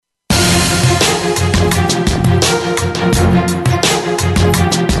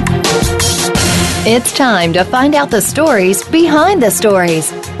It's time to find out the stories behind the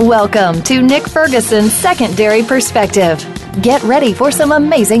stories. Welcome to Nick Ferguson's Secondary Perspective. Get ready for some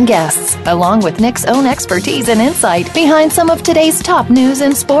amazing guests, along with Nick's own expertise and insight behind some of today's top news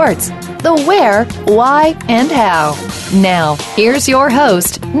in sports. The where, why, and how. Now, here's your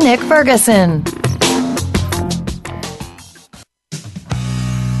host, Nick Ferguson.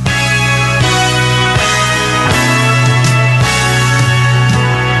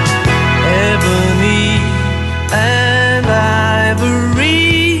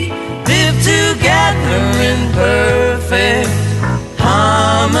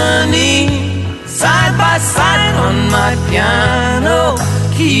 Side by side on my piano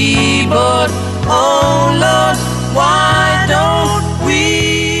keyboard. Oh Lord, why don't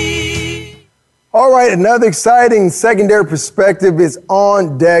we? All right, another exciting Secondary Perspective is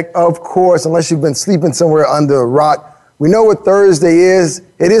on deck, of course, unless you've been sleeping somewhere under a rock. We know what Thursday is.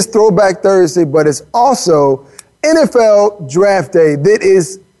 It is Throwback Thursday, but it's also NFL Draft Day. That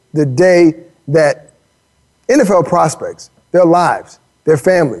is the day that NFL prospects, their lives, their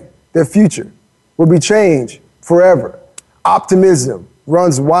family, their future will be changed forever. Optimism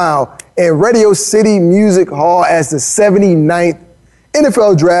runs wild in Radio City Music Hall as the 79th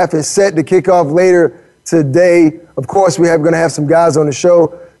NFL Draft is set to kick off later today. Of course, we are going to have some guys on the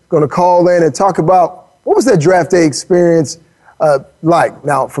show going to call in and talk about what was that draft day experience like.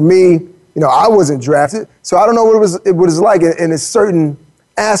 Now, for me, I wasn't drafted, so I don't know what it was like in a certain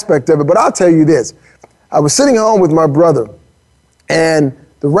aspect of it, but I'll tell you this. I was sitting home with my brother, and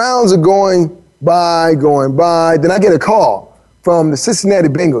the rounds are going by. Then I get a call from the Cincinnati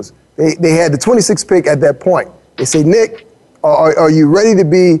Bengals. They had the 26th pick at that point. They say, Nick, are you ready to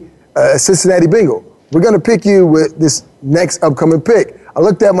be a Cincinnati Bengal? We're going to pick you with this next upcoming pick. I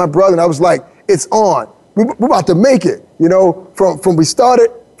looked at my brother, and I was like, it's on. We're about to make it. From we started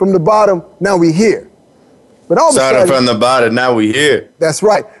from the bottom, now we here. But all of a sudden, from the bottom, now we here. That's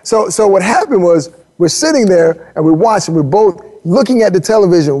right. So what happened was we're sitting there, and we're watching. We're both looking at the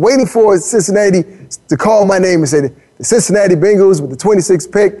television, waiting for Cincinnati to call my name and say the Cincinnati Bengals with the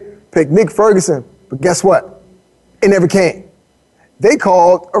 26th pick Nick Ferguson. But guess what? It never came. They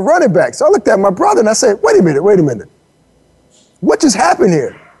called a running back. So I looked at my brother and I said, wait a minute. What just happened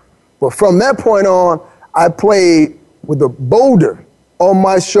here? Well, from that point on, I played with a boulder on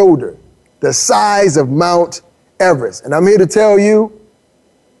my shoulder, the size of Mount Everest. And I'm here to tell you,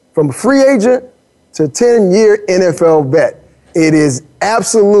 from a free agent to a 10-year NFL vet, it is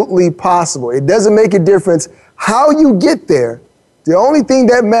absolutely possible. It doesn't make a difference how you get there. The only thing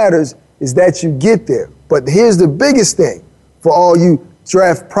that matters is that you get there. But here's the biggest thing for all you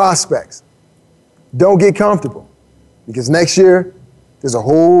draft prospects. Don't get comfortable, because next year there's a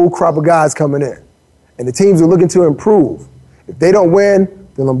whole crop of guys coming in, and the teams are looking to improve. If they don't win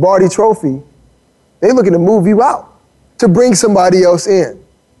the Lombardi Trophy, they're looking to move you out to bring somebody else in.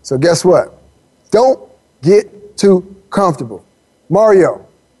 So guess what? Don't get too comfortable. Mario.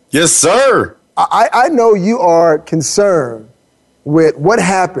 Yes, sir. I know you are concerned with what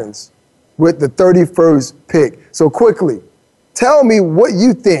happens with the 31st pick. So quickly, tell me what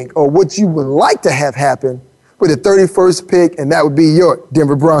you think or what you would like to have happen with the 31st pick, and that would be your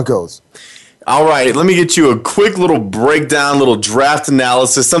Denver Broncos. All right, let me get you a quick little breakdown, little draft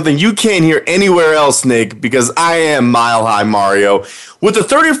analysis, something you can't hear anywhere else, Nick, because I am Mile High Mario. With the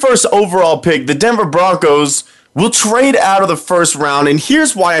 31st overall pick, the Denver Broncos will trade out of the first round, and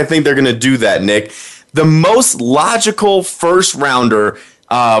here's why I think they're going to do that, Nick. The most logical first rounder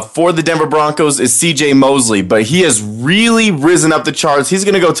for the Denver Broncos is C.J. Mosley, but he has really risen up the charts. He's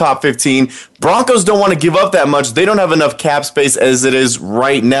going to go top 15. Broncos don't want to give up that much. They don't have enough cap space as it is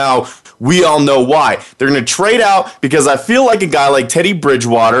right now. We all know why. They're going to trade out because I feel like a guy like Teddy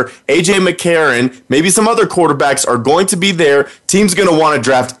Bridgewater, A.J. McCarron, maybe some other quarterbacks are going to be there. Team's going to want to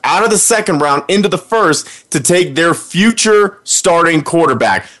draft out of the second round into the first to take their future starting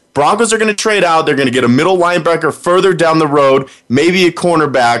quarterback. Broncos are going to trade out. They're going to get a middle linebacker further down the road, maybe a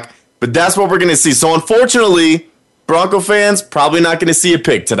cornerback, but that's what we're going to see. So unfortunately, Bronco fans, probably not going to see a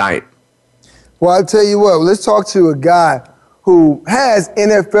pick tonight. Well, I'll tell you what, let's talk to a guy who has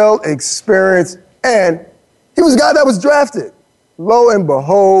NFL experience, and he was a guy that was drafted. Lo and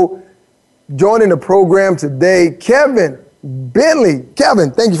behold, joining the program today, Kevin Bentley.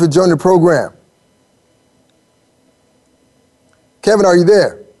 Kevin, thank you for joining the program. Kevin, are you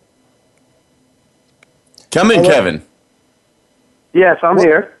there? Come in, Kevin. Yes, I'm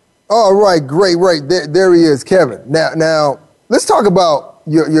here. All right, great. There he is, Kevin. Now, let's talk about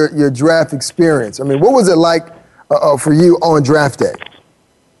your draft experience. I mean, what was it like for you on draft day?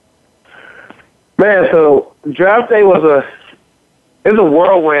 Man, so draft day was it was a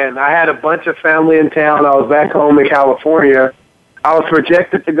whirlwind. I had a bunch of family in town. I was back home in California. I was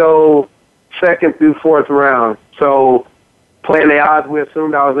projected to go second through fourth round. So playing the odds, we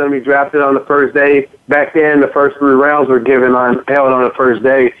assumed I was going to be drafted on the first day. Back then, the first 3 rounds were held on the first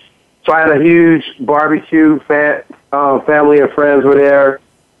day. So I had a huge barbecue. Family and friends were there.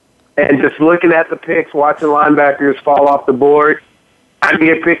 And just looking at the picks, watching linebackers fall off the board, I didn't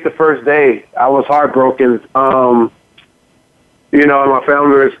get picked the first day. I was heartbroken. My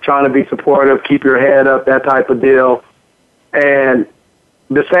family was trying to be supportive, keep your head up, that type of deal. And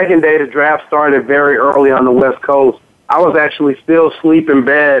the second day, the draft started very early on the West Coast. I was actually still asleep in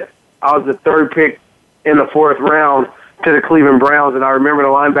bed. I was the 3rd pick in the 4th round to the Cleveland Browns, and I remember the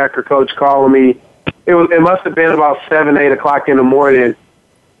linebacker coach calling me. It must have been about 7, 8 o'clock in the morning.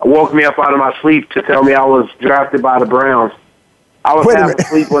 Woke me up out of my sleep to tell me I was drafted by the Browns. I was half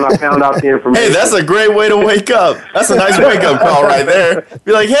asleep when I found out the information. Hey, that's a great way to wake up. That's a nice wake-up call right there.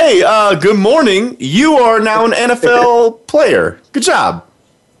 Be like, hey, good morning. You are now an NFL player. Good job.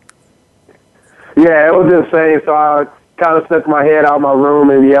 Yeah, it was insane. So I kind of stuck my head out of my room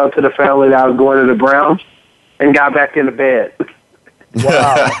and yelled to the family that I was going to the Browns and got back into bed.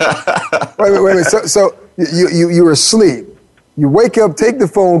 Wow. wait a minute. So you were asleep. You wake up, take the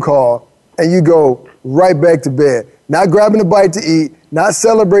phone call, and you go right back to bed. Not grabbing a bite to eat, not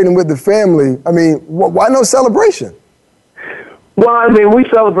celebrating with the family. I mean, why no celebration? Well, I mean, we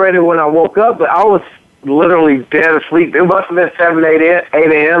celebrated when I woke up, but I was literally dead asleep. It must have been 7, 8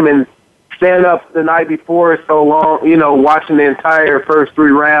 a.m. and staying up the night before so long, watching the entire first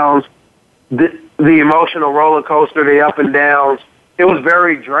 3 rounds, the emotional roller coaster, the up and downs. It was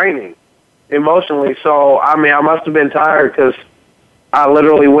very draining emotionally. So, I mean, I must have been tired because I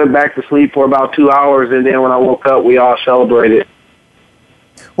literally went back to sleep for about 2 hours, and then when I woke up, we all celebrated.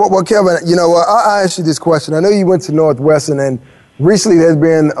 Well, Kevin, I asked you this question. I know you went to Northwestern, and recently there's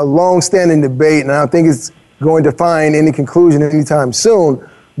been a long-standing debate, and I don't think it's going to find any conclusion anytime soon,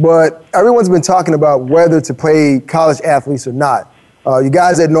 but everyone's been talking about whether to play college athletes or not. You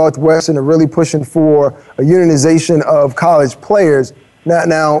guys at Northwestern are really pushing for a unionization of college players.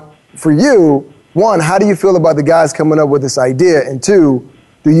 Now, for you, 1, how do you feel about the guys coming up with this idea? And 2,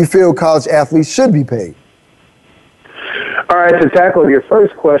 do you feel college athletes should be paid? All right, to tackle your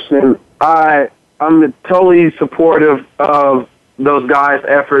first question, I'm totally supportive of those guys'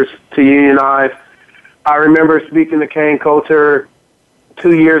 efforts to unionize. I remember speaking to Kane Coulter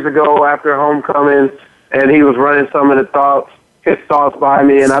 2 years ago after homecoming, and he was running some of his thoughts by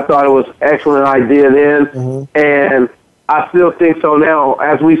me, and I thought it was an excellent idea then, and I still think so now.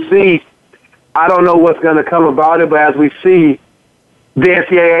 As we see, I don't know what's going to come about it, but as we see, the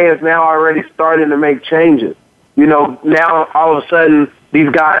NCAA is now already starting to make changes. Now all of a sudden these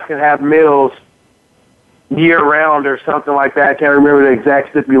guys can have meals year-round or something like that. I can't remember the exact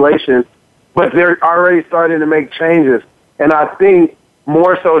stipulation, but they're already starting to make changes. And I think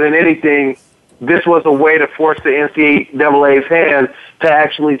more so than anything, this was a way to force the NCAA's hand to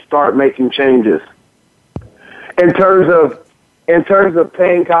actually start making changes. In terms of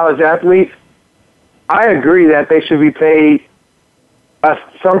paying college athletes, I agree that they should be paid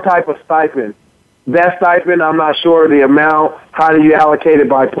some type of stipend. That stipend, I'm not sure the amount. How do you allocate it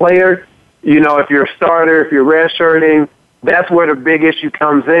by player? If you're a starter, if you're redshirting, that's where the big issue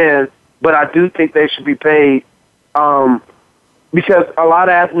comes in. But I do think they should be paid because a lot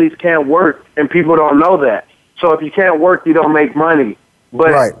of athletes can't work, and people don't know that. So if you can't work, you don't make money.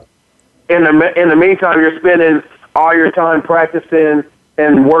 But right. in the meantime, you're spending all your time practicing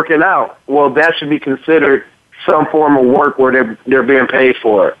and working out. Well, that should be considered some form of work where they're being paid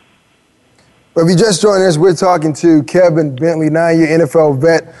for it. Well, if you just joined us, we're talking to Kevin Bentley, 9-year NFL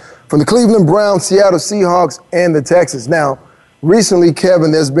vet from the Cleveland Browns, Seattle Seahawks, and the Texans. Now, recently,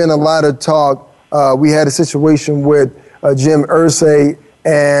 Kevin, there's been a lot of talk. We had a situation with Jim Irsay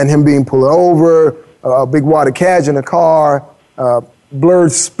and him being pulled over, a big water cadge in a car,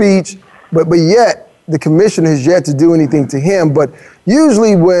 blurred speech, but yet the commission has yet to do anything to him. But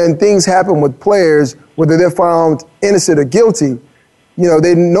usually when things happen with players, whether they're found innocent or guilty,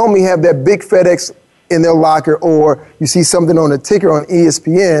 they normally have that big FedEx in their locker, or you see something on a ticker on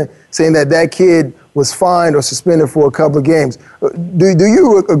ESPN saying that kid was fined or suspended for a couple of games. Do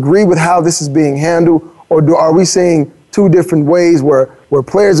you agree with how this is being handled, or are we seeing two different ways where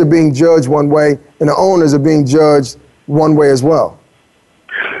players are being judged one way and the owners are being judged one way as well?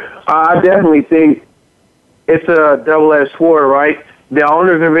 I definitely think it's a double-edged sword, right? The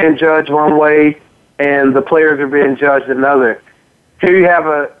owners are being judged one way and the players are being judged another. Here you have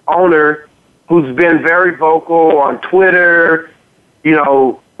an owner who's been very vocal on Twitter,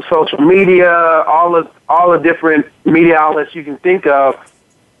 social media, all the different media outlets you can think of,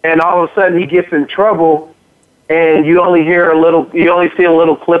 and all of a sudden he gets in trouble, and you only see a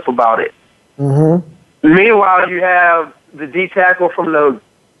little clip about it. Mm-hmm. Meanwhile, you have the D tackle from the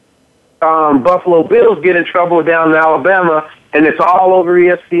Buffalo Bills get in trouble down in Alabama, and it's all over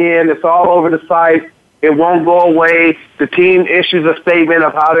ESPN, it's all over the site. It won't go away. The team issues a statement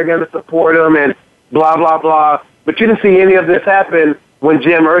of how they're going to support him and blah, blah, blah. But you didn't see any of this happen when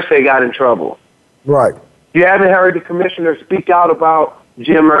Jim Irsay got in trouble. Right. You haven't heard the commissioner speak out about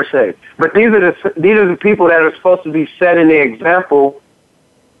Jim Irsay. But these are the people that are supposed to be setting the example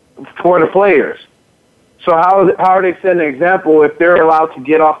for the players. So how are they setting an example if they're allowed to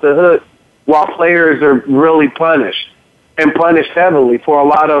get off the hook while players are really punished and punished heavily for a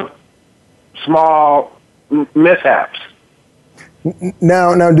lot of small mishaps?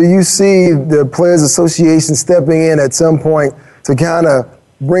 Now, do you see the Players Association stepping in at some point to kind of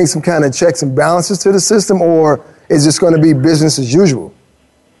bring some kind of checks and balances to the system, or is this going to be business as usual?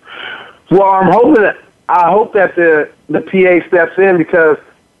 Well, I hope that the PA steps in, because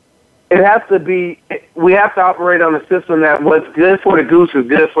it has to be. We have to operate on a system that what's good for the goose is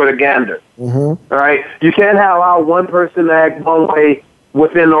good for the gander. Mm-hmm. All right, you can't allow one person to act one way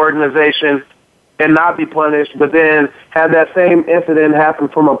within the organization and not be punished, but then have that same incident happen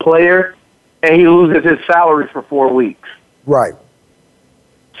from a player and he loses his salary for 4 weeks. Right.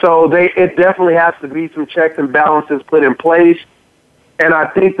 So it definitely has to be some checks and balances put in place. And I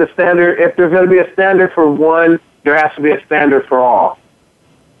think the standard, if there's going to be a standard for one, there has to be a standard for all.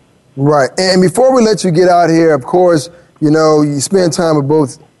 Right. And before we let you get out here, of course, you spend time with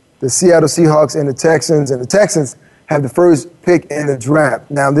both the Seattle Seahawks and the Texans have the first pick in the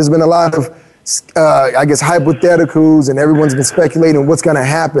draft. Now, there's been a lot of, hypotheticals, and everyone's been speculating what's going to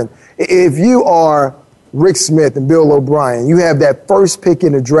happen. If you are Rick Smith and Bill O'Brien, you have that first pick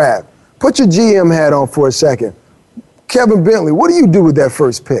in the draft. Put your GM hat on for a second. Kevin Bentley, what do you do with that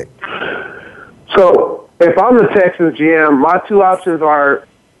first pick? So, if I'm the Texans GM, my two options are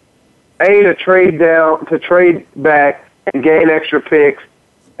A, to trade back and gain extra picks,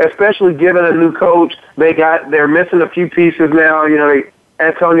 especially given a new coach. They're missing a few pieces now.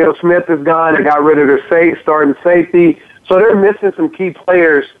 Antonio Smith is gone. They got rid of their starting safety. So they're missing some key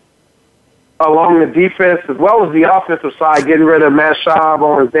players along the defense as well as the offensive side, getting rid of Matt Schaub,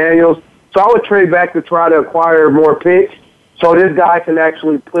 Owens Daniels. So I would trade back to try to acquire more picks so this guy can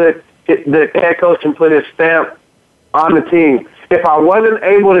actually the head coach can put his stamp on the team. If I wasn't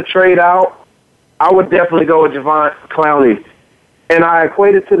able to trade out, I would definitely go with Javon Clowney. And I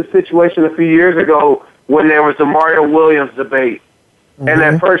equated to the situation a few years ago when there was the Mario Williams debate. Mm-hmm. And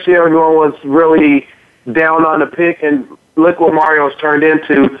that first year, everyone was really down on the pick, and look what Mario's turned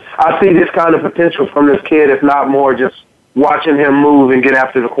into. I see this kind of potential from this kid, if not more, just watching him move and get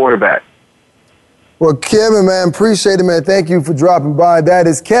after the quarterback. Well, Kevin, man, appreciate it, man. Thank you for dropping by. That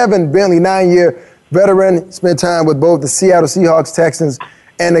is Kevin Bentley, 9-year veteran, spent time with both the Seattle Seahawks, Texans,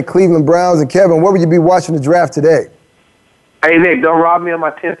 and the Cleveland Browns. And Kevin, where will you be watching the draft today? Hey, Nick, don't rob me on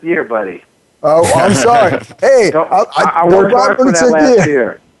my 10th year, buddy. Oh, I'm sorry. Hey, I worked hard for that last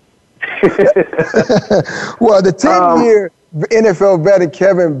year. Well, the 10th-year NFL veteran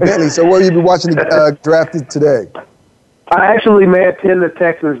Kevin Bentley. So where will you be watching the draft today? I actually may attend the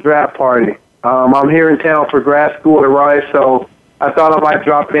Texans draft party. I'm here in town for grad school at Rice, so I thought I might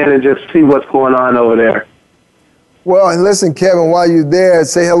drop in and just see what's going on over there. Well, and listen, Kevin, while you're there,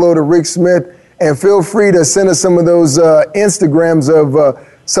 say hello to Rick Smith, and feel free to send us some of those Instagrams of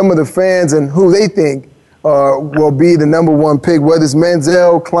some of the fans and who they think will be the number one pick, whether it's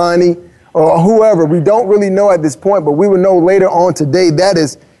Manziel, Clowney, or whoever. We don't really know at this point, but we will know later on today. That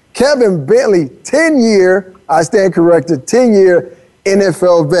is Kevin Bentley, 10-year, I stand corrected, 10-year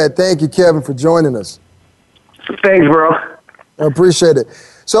NFL vet. Thank you, Kevin, for joining us. Thanks, bro. I appreciate it.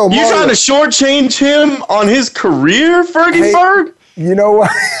 So, you trying to shortchange him on his career, Fergie Ferg? You know what?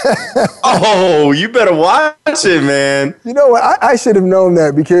 Oh, you better watch it, man. You know what? I should have known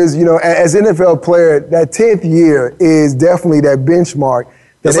that because, as an NFL player, that 10th year is definitely that benchmark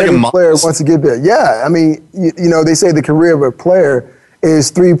that every player wants to get there. Yeah, I mean, they say the career of a player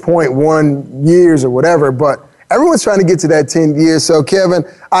is 3.1 years or whatever, but everyone's trying to get to that 10th year. So, Kevin,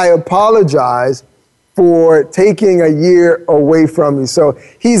 I apologize for taking a year away from you. So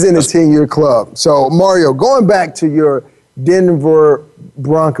he's in a 10-year club. So, Mario, going back to your Denver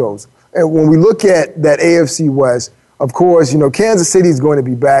Broncos, and when we look at that AFC West, of course, Kansas City is going to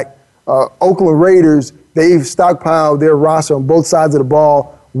be back. Oakland Raiders, they've stockpiled their roster on both sides of the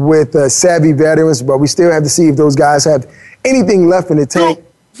ball with savvy veterans, but we still have to see if those guys have anything left in the tank.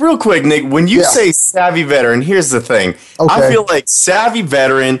 Real quick, Nick, when you say savvy veteran, here's the thing. Okay. I feel like savvy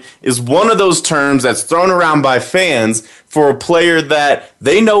veteran is one of those terms that's thrown around by fans for a player that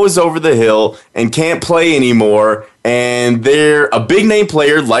they know is over the hill and can't play anymore, and they're a big-name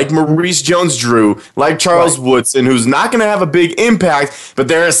player like Maurice Jones-Drew, like Charles Woodson, who's not going to have a big impact, but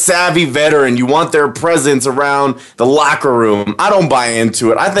they're a savvy veteran. You want their presence around the locker room. I don't buy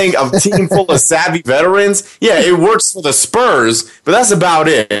into it. I think a team full of savvy veterans, yeah, it works for the Spurs, but that's about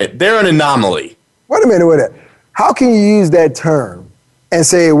it. They're an anomaly. Wait a minute. How can you use that term and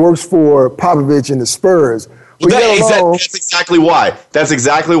say it works for Popovich and the Spurs? That's exactly why. That's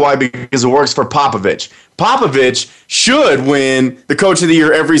exactly why, because it works for Popovich. Popovich should win the Coach of the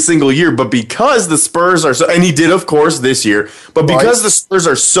Year every single year, but because the Spurs are so, and he did, of course, this year, but because the Spurs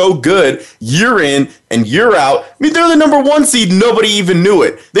are so good year in and year out, I mean, they're the number 1 seed. Nobody even knew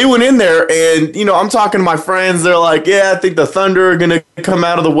it. They went in there, and, I'm talking to my friends. They're like, yeah, I think the Thunder are going to come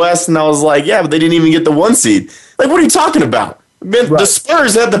out of the West. And I was like, yeah, but they didn't even get the 1 seed. Like, what are you talking about? Man, the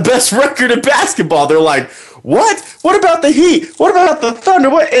Spurs have the best record in basketball. They're like, what? What about the Heat? What about the Thunder?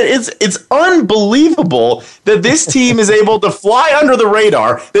 It's unbelievable that this team is able to fly under the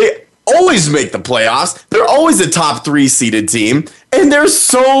radar. They always make the playoffs. They're always a top 3 seeded team, and they're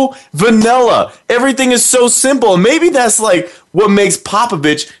so vanilla. Everything is so simple. And maybe that's like what makes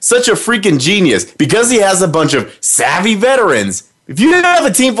Popovich such a freaking genius, because he has a bunch of savvy veterans. If you didn't have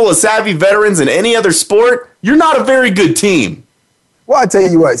a team full of savvy veterans in any other sport, you're not a very good team. Well, I tell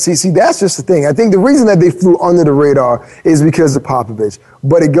you what, see, that's just the thing. I think the reason that they flew under the radar is because of Popovich.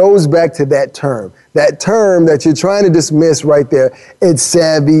 But it goes back to that term that you're trying to dismiss right there. It's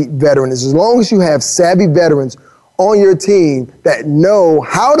savvy veterans. As long as you have savvy veterans on your team that know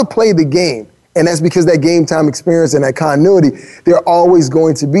how to play the game, and that's because that game time experience and that continuity, they're always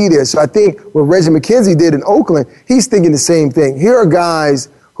going to be there. So I think what Reggie McKenzie did in Oakland, he's thinking the same thing. Here are guys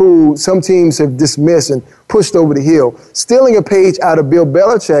who some teams have dismissed and pushed over the hill, stealing a page out of Bill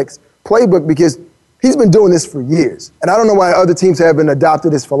Belichick's playbook, because he's been doing this for years. And I don't know why other teams haven't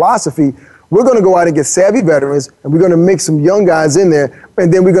adopted his philosophy. We're going to go out and get savvy veterans, and we're going to mix some young guys in there,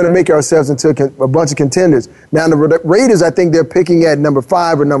 and then we're going to make ourselves into a bunch of contenders. Now, the Raiders, I think they're picking at number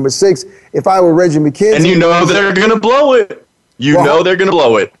 5 or number 6. If I were Reggie McKenzie... And they're going to blow it. They're going to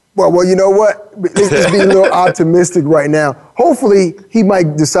blow it. Well, you know what? Let's be a little optimistic right now. Hopefully, he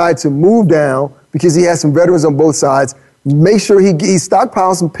might decide to move down because he has some veterans on both sides. Make sure he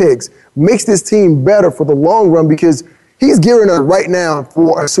stockpiles some picks, makes this team better for the long run, because he's gearing up right now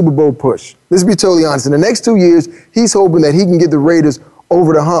for a Super Bowl push. Let's be totally honest. In the next 2 years, he's hoping that he can get the Raiders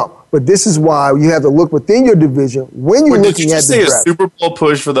over the hump. But this is why you have to look within your division when you're looking at the draft. Did you say a Super Bowl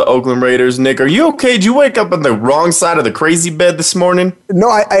push for the Oakland Raiders, Nick? Are you okay? Did you wake up on the wrong side of the crazy bed this morning? No,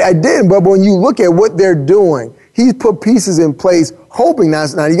 I didn't. But when you look at what they're doing, he's put pieces in place, hoping. Now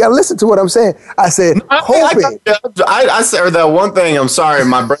you got to listen to what I'm saying. I said hoping. I said that one thing. I'm sorry.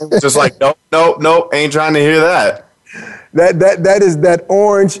 My brain was just like, nope, ain't trying to hear that. That is that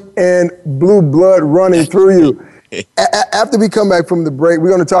orange and blue blood running through you. After we come back from the break, we're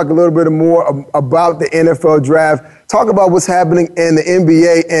going to talk a little bit more about the NFL draft, talk about what's happening in the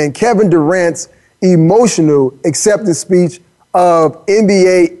NBA, and Kevin Durant's emotional acceptance speech of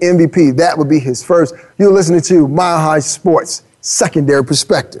NBA MVP. That would be his first. You're listening to Mile High Sports, Secondary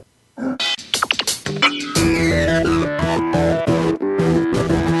Perspective.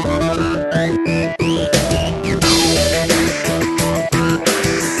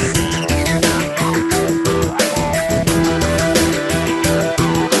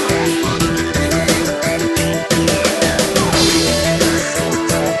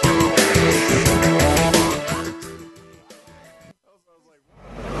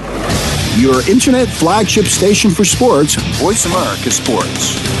 Your internet flagship station for sports, Voice America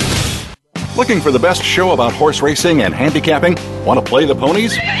Sports. Looking for the best show about horse racing and handicapping? Want to play the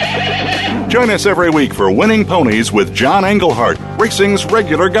ponies? Join us every week for Winning Ponies with John Englehart, racing's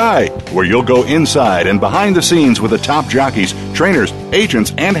regular guy, where you'll go inside and behind the scenes with the top jockeys, trainers,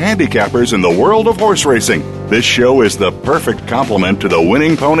 agents, and handicappers in the world of horse racing. This show is the perfect complement to the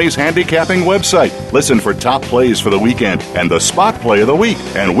Winning Ponies handicapping website. Listen for top plays for the weekend and the spot play of the week,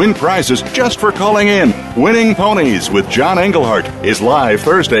 and win prizes just for calling in. Winning Ponies with John Englehart is live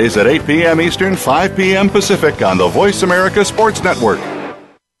Thursdays at 8 p.m. Eastern, 5 p.m. Pacific on the Voice America Sports Network.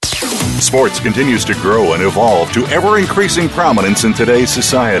 Sports continues to grow and evolve to ever-increasing prominence in today's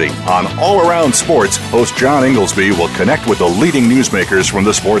society. On All Around Sports, host John Inglesby will connect with the leading newsmakers from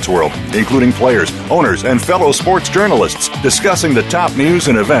the sports world, including players, owners, and fellow sports journalists, discussing the top news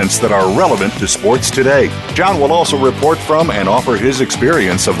and events that are relevant to sports today. John will also report from and offer his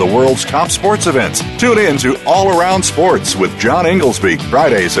experience of the world's top sports events. Tune in to All Around Sports with John Inglesby,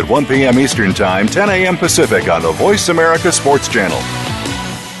 Fridays at 1 p.m. Eastern Time, 10 a.m. Pacific on the Voice America Sports Channel.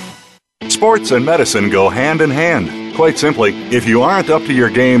 Sports and medicine go hand in hand. Quite simply, if you aren't up to your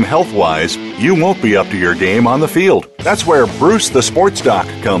game health-wise, you won't be up to your game on the field. That's where Bruce the Sports Doc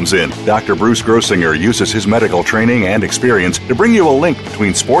comes in. Dr. Bruce Grossinger uses his medical training and experience to bring you a link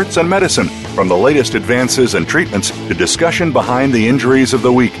between sports and medicine, from the latest advances and treatments to discussion behind the injuries of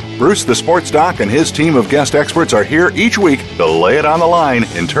the week. Bruce the Sports Doc and his team of guest experts are here each week to lay it on the line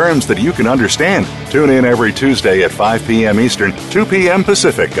in terms that you can understand. Tune in every Tuesday at 5 p.m. Eastern, 2 p.m.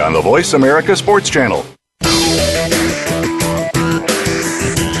 Pacific on the Voice America Sports Channel.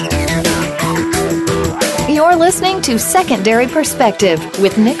 You're listening to Secondary Perspective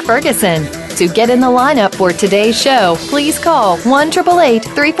with Nick Ferguson. To get in the lineup for today's show, please call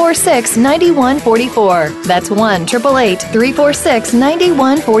 1-888-346-9144. That's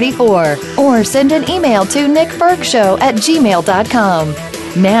 1-888-346-9144. Or send an email to nickfergshow@gmail.com.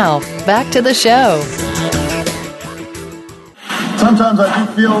 Now, back to the show. Sometimes I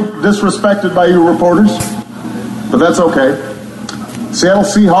do feel disrespected by you reporters, but that's okay. Seattle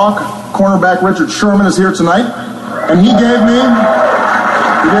Seahawk cornerback Richard Sherman is here tonight, and he gave me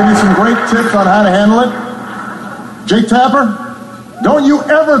some great tips on how to handle it. Jake Tapper, don't you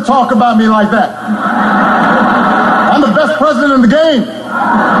ever talk about me like that. I'm the best president in the game.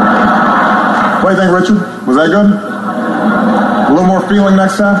 What do you think, Richard? Was that good? A little more feeling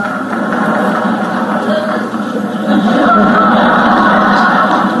next time?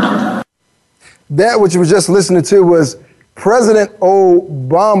 That which you were just listening to was President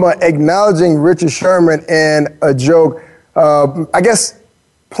Obama acknowledging Richard Sherman in a joke, I guess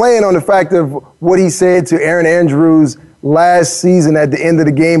playing on the fact of what he said to Aaron Andrews last season at the end of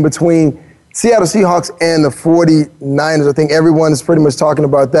the game between Seattle Seahawks and the 49ers. I think everyone is pretty much talking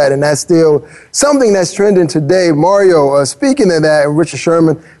about that, and that's still something that's trending today. Mario, speaking of that, Richard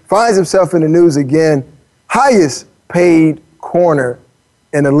Sherman finds himself in the news again, highest paid corner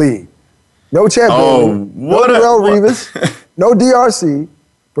in the league. No Chad Bailey, no Darrell Revis, no DRC,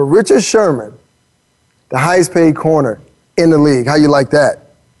 but Richard Sherman, the highest paid corner in the league. How you like that?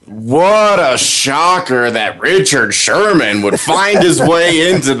 What a shocker that Richard Sherman would find his way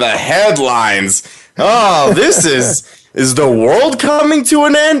into the headlines. Oh, this is the world coming to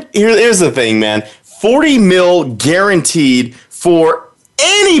an end? Here's the thing, man. $40 million guaranteed for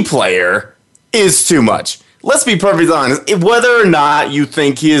any player is too much. Let's be perfectly honest. Whether or not you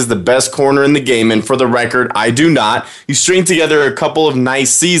think he is the best corner in the game, and for the record, I do not. You string together a couple of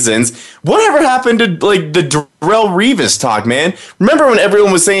nice seasons. Whatever happened to the Darrell Revis talk, man? Remember when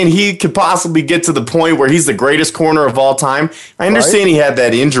everyone was saying he could possibly get to the point where he's the greatest corner of all time? I understand he had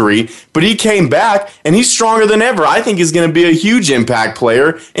that injury, but he came back and he's stronger than ever. I think he's going to be a huge impact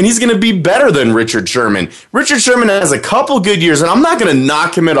player, and he's going to be better than Richard Sherman. Richard Sherman has a couple good years, and I'm not going to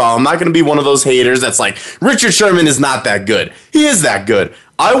knock him at all. I'm not going to be one of those haters that's like, Richard Sherman is not that good. He is that good.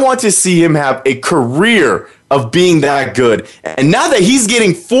 I want to see him have a career of being that good. And now that he's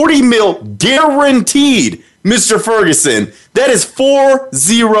getting $40 million guaranteed, Mr. Ferguson, that is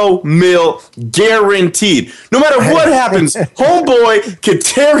 $40 million guaranteed. No matter what happens, homeboy could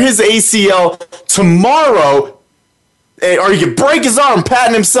tear his ACL tomorrow, or he could break his arm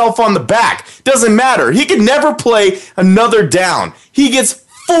patting himself on the back. Doesn't matter. He could never play another down. He gets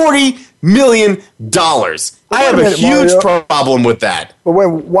 $40 million. I have a huge problem with that. But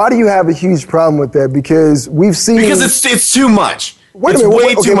why do you have a huge problem with that? Because we've seen... Because it's too much. It's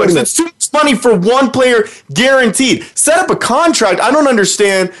way too much. It's too much money for one player guaranteed. Set up a contract. I don't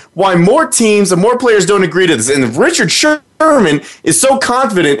understand why more teams and more players don't agree to this. And if Richard Sherman is so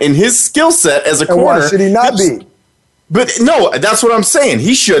confident in his skill set as a corner... why should he not be? But no, that's what I'm saying.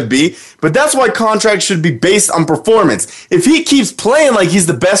 He should be. But that's why contracts should be based on performance. If he keeps playing like he's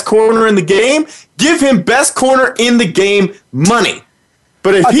the best corner in the game, give him best corner in the game money.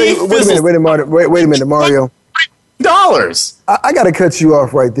 But if wait a minute, Mario. Dollars. I got to cut you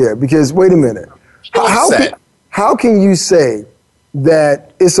off right there because wait a minute. How can you say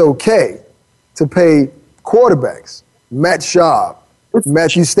that it's okay to pay quarterbacks, Matt Schaub,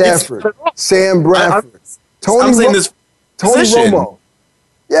 Matthew Stafford, Sam Bradford, Tony Romo?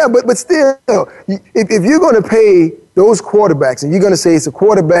 Yeah, but still, if you're going to pay those quarterbacks and you're going to say it's a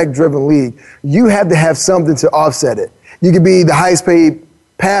quarterback-driven league, you have to have something to offset it. You could be the highest paid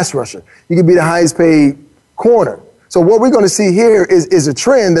pass rusher. You could be the highest paid corner. So what we're going to see here is a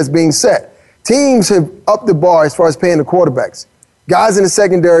trend that's being set. Teams have upped the bar as far as paying the quarterbacks. Guys in the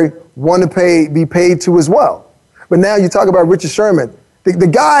secondary want to be paid to as well. But now you talk about Richard Sherman. The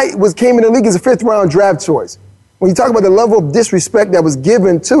guy came in the league as a fifth-round draft choice. When you talk about the level of disrespect that was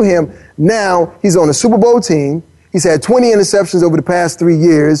given to him, now he's on a Super Bowl team. He's had 20 interceptions over the past 3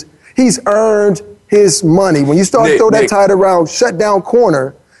 years. He's earned his money. When you start to throw that title around, shut down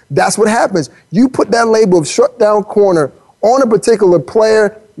corner, that's what happens. You put that label of shut down corner on a particular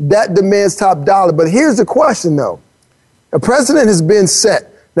player, that demands top dollar. But here's the question, though. A precedent has been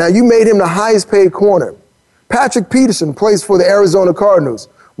set. Now, you made him the highest paid corner. Patrick Peterson plays for the Arizona Cardinals.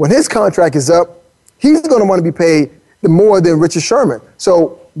 When his contract is up, he's going to want to be paid more than Richard Sherman.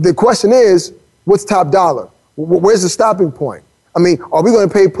 So the question is, what's top dollar? Where's the stopping point? I mean, are we going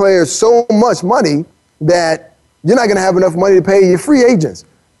to pay players so much money that you're not going to have enough money to pay your free agents,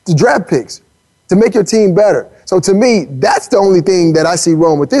 to draft picks, to make your team better? So to me, that's the only thing that I see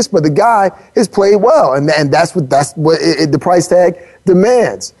wrong with this. But the guy has played well, and that's what the price tag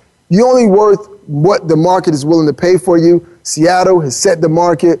demands. You're only worth what the market is willing to pay for you. Seattle has set the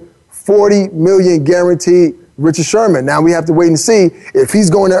market, $40 million guaranteed. Richard Sherman. Now we have to wait and see if he's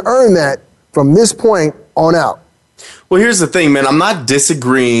going to earn that from this point on out. Well, here's the thing, man. I'm not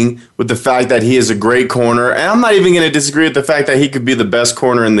disagreeing with the fact that he is a great corner, and I'm not even going to disagree with the fact that he could be the best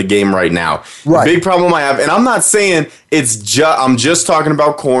corner in the game right now. Right. The big problem I have, and I'm not saying I'm just talking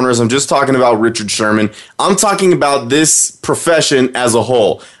about corners. I'm just talking about Richard Sherman. I'm talking about this profession as a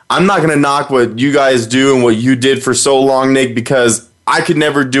whole. I'm not going to knock what you guys do and what you did for so long, Nick, because I could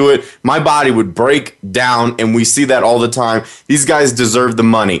never do it. My body would break down, and we see that all the time. These guys deserve the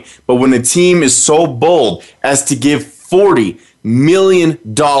money. But when a team is so bold as to give $40 million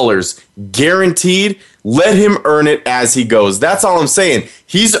guaranteed, let him earn it as he goes. That's all I'm saying.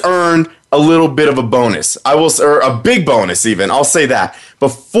 He's earned a little bit of a bonus. Or a big bonus even. I'll say that. But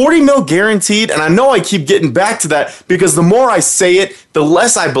 $40 million guaranteed, and I know I keep getting back to that because the more I say it, the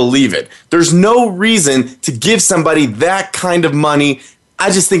less I believe it. There's no reason to give somebody that kind of money.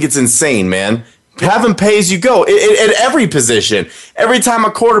 I just think it's insane, man. Have him pay as you go at every position. Every time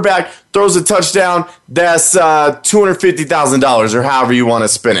a quarterback throws a touchdown, that's $250,000 or however you want to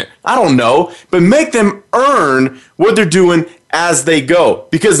spin it. I don't know, but make them earn what they're doing as they go.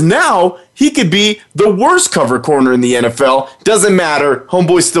 Because now he could be the worst cover corner in the NFL. Doesn't matter.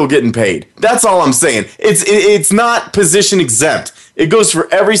 Homeboy's still getting paid. That's all I'm saying. It's not position exempt. It goes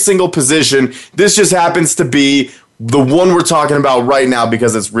for every single position. This just happens to be the one we're talking about right now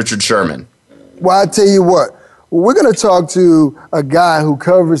because it's Richard Sherman. Well, I tell you what, we're going to talk to a guy who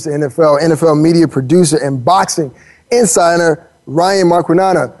covers the NFL media producer and boxing insider, Ryan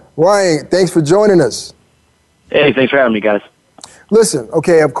Maquinana. Ryan, thanks for joining us. Hey, thanks for having me, guys. Listen,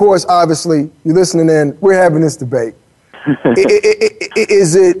 okay, of course, obviously, you're listening in. We're having this debate.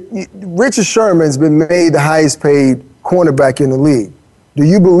 Richard Sherman's been made the highest paid cornerback in the league. Do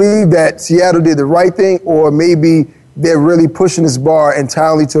you believe that Seattle did the right thing, or maybe they're really pushing this bar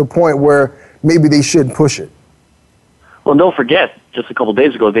entirely to a point where maybe they shouldn't push it? Well, don't forget, just a couple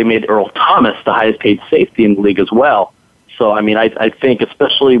days ago, they made Earl Thomas the highest paid safety in the league as well. So, I mean, I think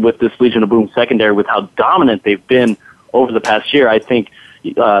especially with this Legion of Boom secondary, with how dominant they've been over the past year, I think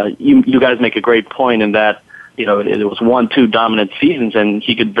you guys make a great point in that, it was 1-2 dominant seasons, and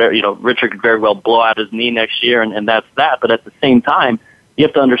Richard could very well blow out his knee next year, and that's that. But at the same time, you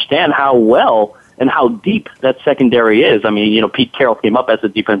have to understand how well and how deep that secondary is. I mean, Pete Carroll came up as a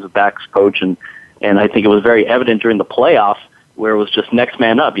defensive backs coach, and I think it was very evident during the playoffs where it was just next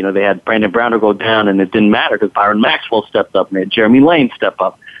man up. They had Brandon Browner go down, and it didn't matter because Byron Maxwell stepped up, and they had Jeremy Lane step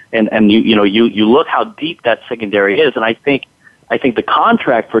up. And you look how deep that secondary is, and I think the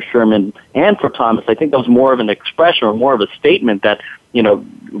contract for Sherman and for Thomas, I think that was more of an expression or more of a statement that,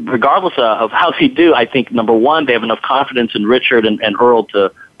 regardless of how they do, I think, number one, they have enough confidence in Richard and Earl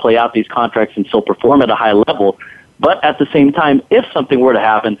to play out these contracts and still perform at a high level. But at the same time, if something were to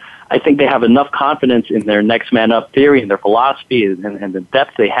happen, I think they have enough confidence in their next man up theory and their philosophy and the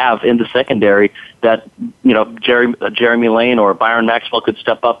depth they have in the secondary that, Jeremy Lane or Byron Maxwell could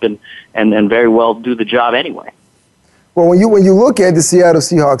step up and very well do the job anyway. Well, when you look at the Seattle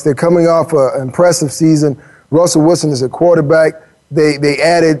Seahawks, they're coming off an impressive season. Russell Wilson is a quarterback. They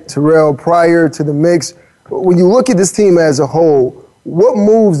added Terrell Pryor to the mix. When you look at this team as a whole, what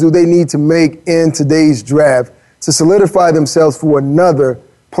moves do they need to make in today's draft to solidify themselves for another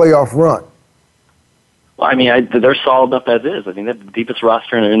playoff run? Well, I mean, they're solid enough as is. I mean, they have the deepest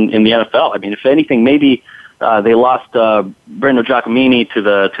roster in the NFL. I mean, if anything, maybe they lost Brandon Giacomini to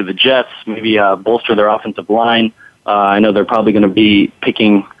the Jets, maybe bolster their offensive line. I know they're probably going to be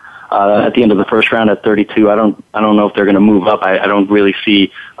picking at the end of the first round at 32. I don't know if they're going to move up. I don't really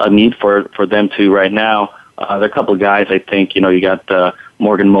see a need for them to right now. There are a couple of guys, I think, you got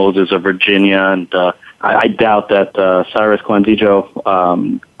Morgan Moses of Virginia, and I doubt that Cyrus Kwanjo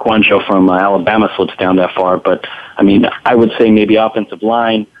from Alabama slips down that far. But, I mean, I would say maybe offensive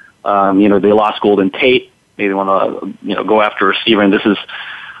line. They lost Golden Tate. Maybe they want to, go after a receiver. And this is,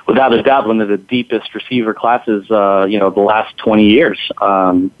 without a doubt, one of the deepest receiver classes, the last 20 years.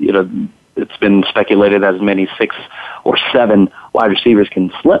 It's been speculated as many 6 or 7 wide receivers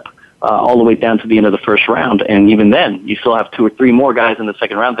can slip all the way down to the end of the first round. And even then, you still have 2 or 3 more guys in the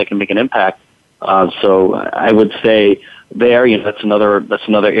second round that can make an impact. So I would say there, that's another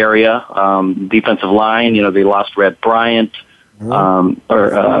area. Defensive line, they lost Red Bryant,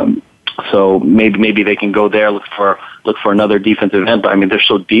 so maybe they can go there, look for another defensive end. But I mean, they're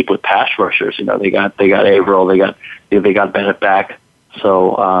so deep with pass rushers. They got Averill, they got Bennett back.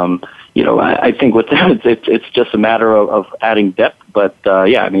 So I think with them, it's just a matter of adding depth. But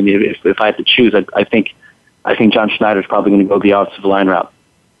I mean, if I had to choose, I think John Schneider's probably going to go the offensive line route.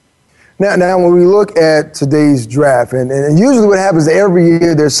 Now, when we look at today's draft, and usually what happens every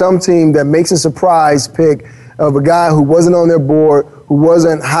year, there's some team that makes a surprise pick of a guy who wasn't on their board, who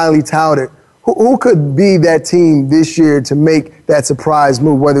wasn't highly touted. Who could be that team this year to make that surprise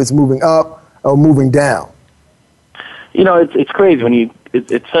move, whether it's moving up or moving down? It's crazy when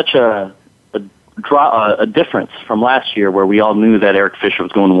it's such a difference from last year where we all knew that Eric Fisher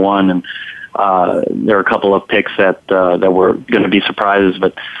was going 1, and there were a couple of picks that were going to be surprises,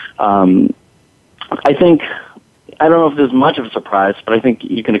 but I think, I don't know if there's much of a surprise, but I think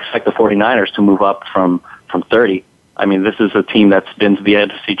you can expect the 49ers to move up from 30. I mean, this is a team that's been to the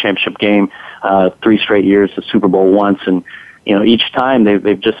NFC Championship game 3 straight years, the Super Bowl once, and each time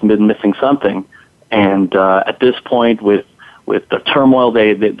they've just been missing something. And at this point, with the turmoil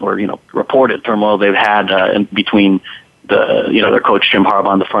reported turmoil they've had in between their coach Jim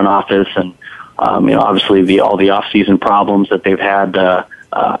Harbaugh in the front office, and obviously all the off-season problems that they've had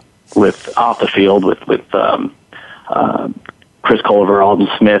with off the field with Chris Culver, Alden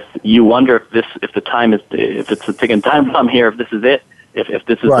Smith. You wonder if it's a ticking time bomb here, if this is it, if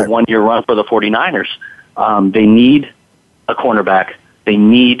this is the 1-year run for the 49ers. They need a cornerback. They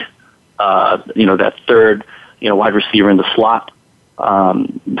need that third wide receiver in the slot.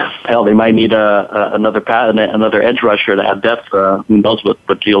 Hell, they might need another edge rusher to have depth. Who knows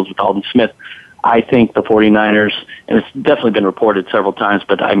what deals with Alden Smith. I think the 49ers, and it's definitely been reported several times,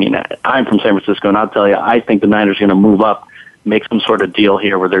 but I mean, I'm from San Francisco, and I'll tell you, I think the Niners are going to move up, make some sort of deal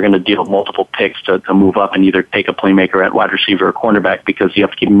here where they're going to deal multiple picks to move up and either take a playmaker at wide receiver or cornerback, because you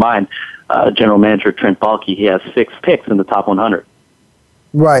have to keep in mind, General Manager Trent Baalke, he has 6 picks in the top 100.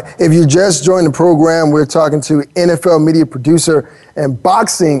 Right. If you just joined the program, we're talking to NFL media producer and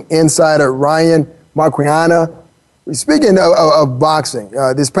boxing insider Ryan Maquinana. Speaking of boxing,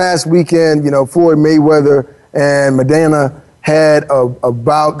 this past weekend, Floyd Mayweather and Maidana had a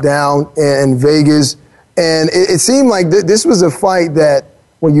bout down in Vegas, and it seemed like this was a fight that,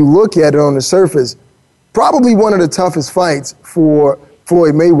 when you look at it on the surface, probably one of the toughest fights for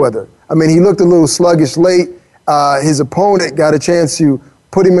Floyd Mayweather. I mean, he looked a little sluggish late. His opponent got a chance to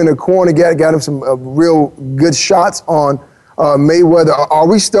put him in a corner, got him some real good shots on Mayweather. Are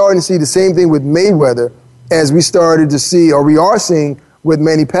we starting to see the same thing with Mayweather as we started to see, or we are seeing with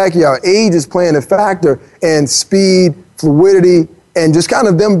Manny Pacquiao? Age is playing a factor, and speed, fluidity, and just kind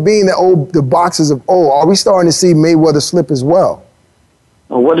of them being the boxers of old. Are we starting to see Mayweather slip as well?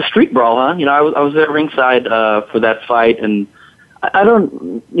 Well, what a street brawl, huh? I was at ringside for that fight, and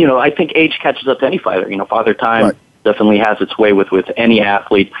I think age catches up to any fighter. Father Time definitely has its way with any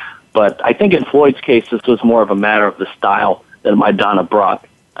athlete, but I think in Floyd's case, this was more of a matter of the style that Maidana brought.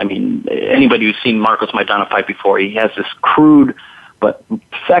 I mean, anybody who's seen Marcos Maidana fight before, he has this crude but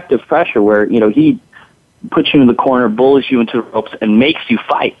effective pressure where, he puts you in the corner, bullies you into the ropes, and makes you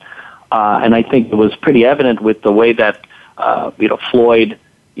fight. And I think it was pretty evident with the way that, Floyd,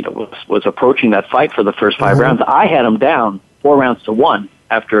 was approaching that fight for the first 5 rounds. I had him down 4 rounds to 1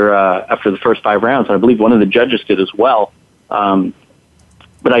 after the first 5 rounds, and I believe one of the judges did as well.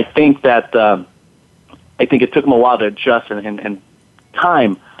 But I think that it took him a while to adjust and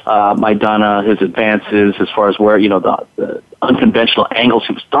time Maidana, his advances as far as where the unconventional angles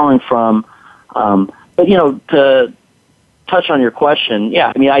he was throwing from. But to touch on your question,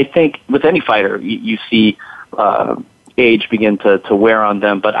 I mean, I think with any fighter you see age begin to wear on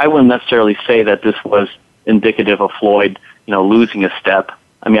them, but I wouldn't necessarily say that this was indicative of Floyd losing a step.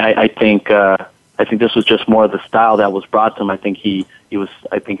 I mean, I think this was just more of the style that was brought to him. I think he was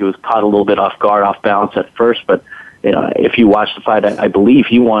caught a little bit off guard, off balance at first, but if you watch the fight, I believe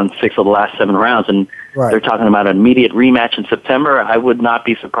he won 6 of the last 7 rounds, and they're talking about an immediate rematch in September. I would not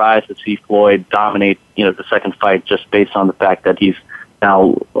be surprised to see Floyd dominate, the second fight just based on the fact that he's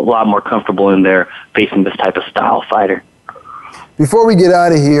now a lot more comfortable in there facing this type of style fighter. Before we get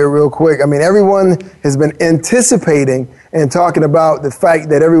out of here real quick, I mean, everyone has been anticipating and talking about the fact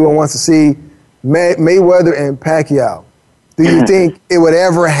that everyone wants to see Mayweather and Pacquiao. Do you think it would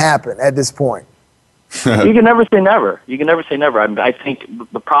ever happen at this point? You can never say never. I think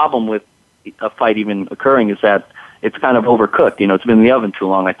the problem with a fight even occurring is that it's kind of overcooked. It's been in the oven too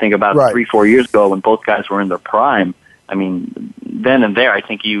long. I think about 3-4 years ago when both guys were in their prime, I mean, then and there, I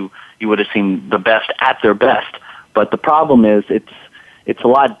think you would have seen the best at their best. But the problem is it's a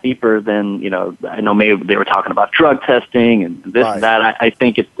lot deeper than, I know maybe they were talking about drug testing and this and that. I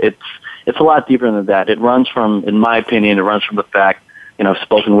think it's a lot deeper than that. It runs from, in my opinion, the fact, I've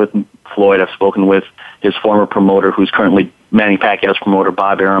spoken with Floyd, I've spoken with his former promoter, who's currently Manny Pacquiao's promoter,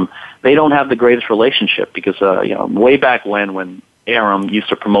 Bob Arum. They don't have the greatest relationship because, way back when Arum used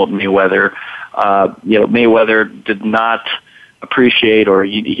to promote Mayweather, Mayweather did not appreciate, or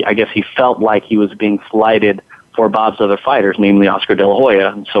I guess he felt like he was being slighted for Bob's other fighters, namely Oscar De La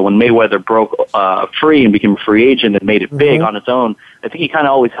Hoya. And so when Mayweather broke free and became a free agent and made it big on his own, I think he kind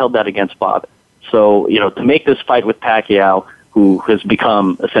of always held that against Bob. So, to make this fight with Pacquiao, who has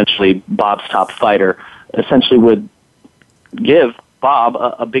become essentially Bob's top fighter, essentially would give Bob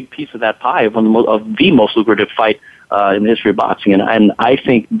a big piece of that pie of the most lucrative fight in the history of boxing. And I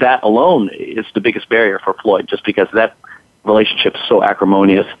think that alone is the biggest barrier for Floyd, just because that relationship is so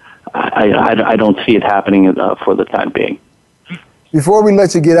acrimonious. I don't see it happening for the time being. Before we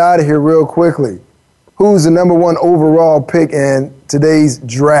let you get out of here real quickly, who's the number 1 overall pick in today's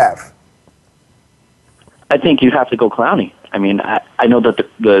draft? I think you have to go Clowney. I mean, I know that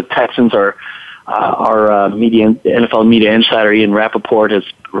the Texans are our NFL media insider Ian Rappaport has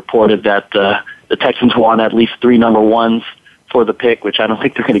reported that the Texans want at least 3 number 1s for the pick, which I don't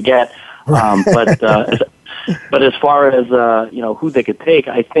think they're going to get. But as far as who they could take,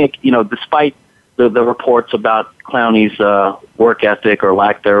 I think despite the reports about Clowney's work ethic or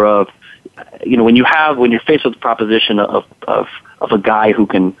lack thereof, when you're faced with the proposition of a guy who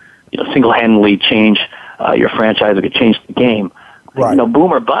can single-handedly change your franchise or could change the game,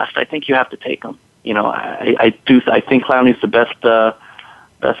 boom or bust, I think you have to take him. I think Clowney's the best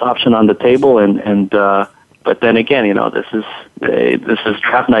option on the table, and but then again, this is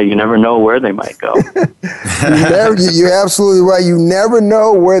draft night. You never know where they might go. You're absolutely right. You never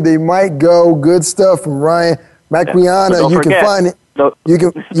know where they might go. Good stuff from Ryan Maquinana. You can find it. You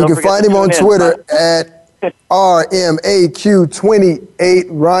can find him on Twitter at RMAQ28.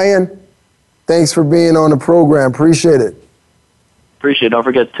 Ryan, thanks for being on the program. Appreciate it. Don't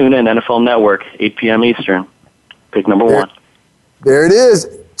forget to tune in, NFL Network, 8 p.m. Eastern. Pick number 1. There it is.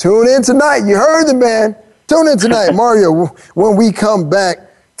 Tune in tonight. You heard the man. Tune in tonight, Mario. When we come back,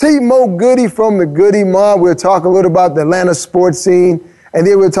 T-Mo Goodie from the Goodie Mob. We'll talk a little about the Atlanta sports scene, and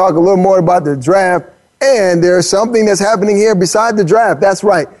then we'll talk a little more about the draft. And there's something that's happening here beside the draft. That's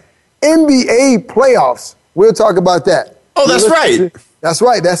right. NBA playoffs. We'll talk about that. Oh, that's right. That's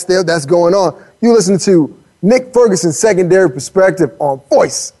right. That's going on. You listen to Nick Ferguson's Secondary Perspective on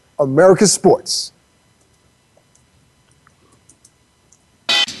Voice America Sports.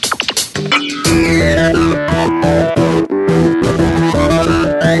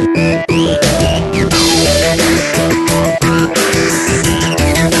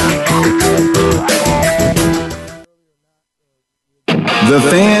 The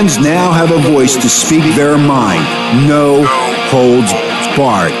fans now have a voice to speak their mind. No holds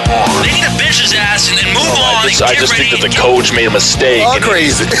barred. They need to bench his ass and then move on. I just think that the coach made a mistake. All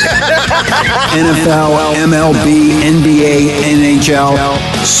crazy. NFL, MLB, NBA, NHL.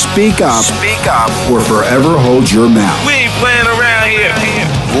 Speak up. Speak up. Or forever hold your mouth. We ain't playing around here.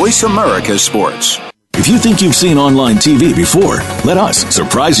 Voice America Sports. If you think you've seen online TV before, let us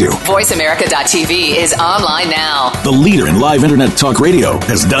surprise you. VoiceAmerica.tv is online now. The leader in live internet talk radio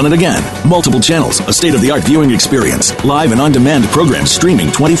has done it again. Multiple channels, a state-of-the-art viewing experience, live and on-demand programs streaming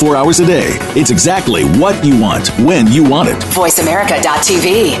 24 hours a day. It's exactly what you want, when you want it.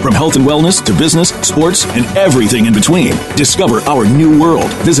 VoiceAmerica.tv. From health and wellness to business, sports, and everything in between. Discover our new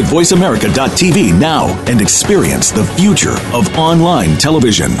world. Visit VoiceAmerica.tv now and experience the future of online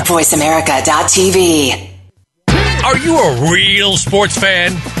television. VoiceAmerica.tv. Are you a real sports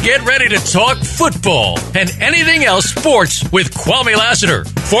fan? Get ready to talk football and anything else sports with Kwame Lassiter,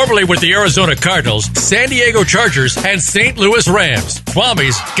 formerly with the Arizona Cardinals, San Diego Chargers, and St. Louis Rams.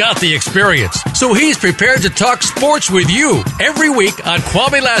 Kwame's got the experience, so he's prepared to talk sports with you every week on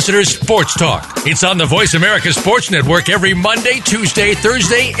Kwame Lassiter's Sports Talk. It's on the Voice America Sports Network every Monday, Tuesday,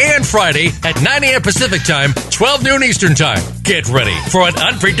 Thursday, and Friday at 9 a.m. Pacific Time, 12 noon Eastern Time. Get ready for an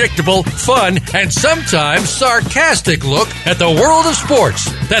unpredictable, fun, and sometimes sarcastic look at the world of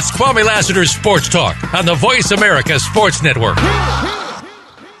sports. That's Kwame Lassiter's Sports Talk on the Voice America Sports Network.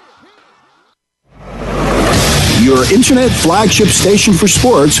 Your internet flagship station for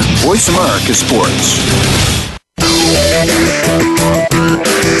sports, Voice America Sports.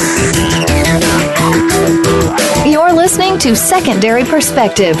 You're listening to Secondary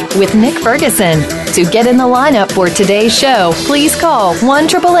Perspective with Nick Ferguson. To get in the lineup for today's show, please call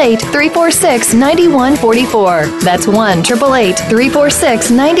 1-888-346-9144. That's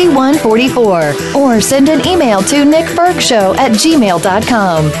 1-888-346-9144. Or send an email to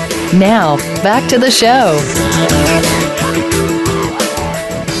nickfergshow@gmail.com. Now, back to the show.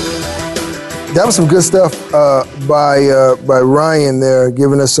 That was some good stuff by Ryan there,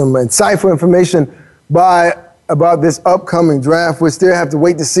 giving us some insightful information about this upcoming draft. We still have to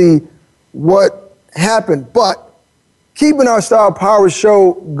wait to see what happened. But keeping our Star Power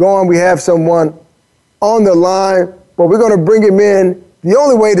show going, we have someone on the line, but we're going to bring him in the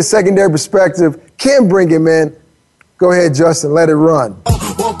only way the Secondary Perspective can bring him in. Go ahead, Justin, let it run.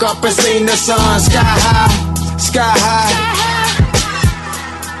 Woke up and seen the sun sky high, sky high.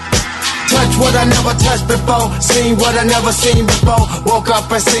 Touch what I never touched before, seen what I never seen before. Woke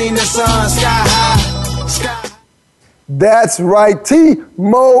up and seen the sun sky high, sky high. That's right.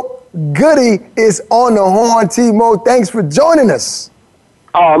 T-Mo Goodie is on the horn. T-Mo, thanks for joining us.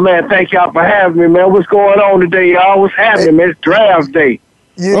 Oh, man, thank y'all for having me, man. What's going on today, y'all? What's happening, man? It's draft day.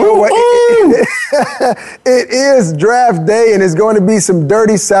 You know what? It is draft day, and it's going to be some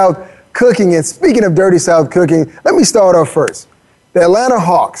Dirty South cooking. And speaking of Dirty South cooking, let me start off first. The Atlanta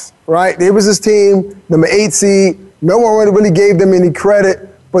Hawks, right? It was this team, number 8 seed. No one really gave them any credit,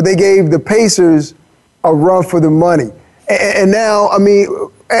 but they gave the Pacers a run for the money. And now, I mean,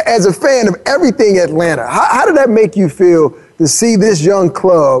 as a fan of everything Atlanta, how did that make you feel to see this young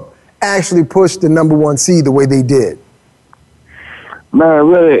club actually push the number 1 seed the way they did? Man,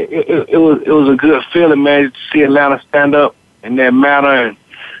 really, it was a good feeling, man, to see Atlanta stand up in that manner and,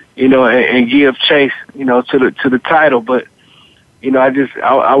 you know, and give chase, you know, to the title. But, you know,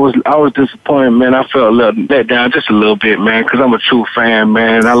 I was disappointed, man. I felt let down just a little bit, man, because I'm a true fan,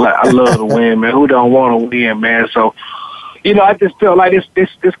 man. I love to win, man. Who don't want to win, man? So, you know, I just felt like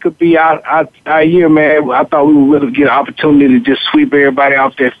this could be our year, man. I thought we would really get an opportunity to just sweep everybody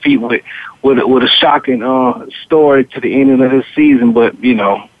off their feet with a shocking story to the ending of this season. But, you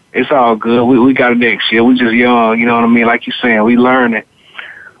know, it's all good. We got it next year. We just young, you know what I mean? Like you're saying, we learn it.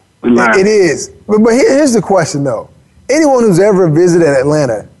 It is. But here's the question, though. Anyone who's ever visited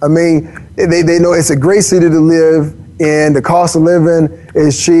Atlanta, I mean, they know it's a great city to live in. The cost of living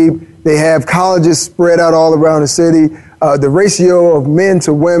is cheap. They have colleges spread out all around the city. The ratio of men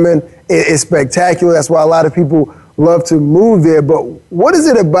to women is spectacular. That's why a lot of people love to move there. But what is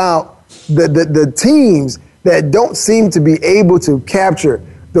it about the teams that don't seem to be able to capture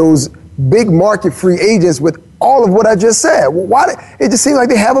those big market free agents with all of what I just said? Why? It just seems like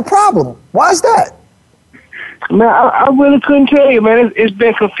they have a problem. Why is that? Man, I really couldn't tell you, man. It's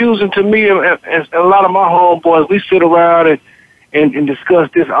been confusing to me. And a lot of my homeboys, we sit around and discuss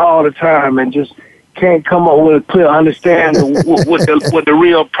this all the time and just can't come up with a clear understanding of what the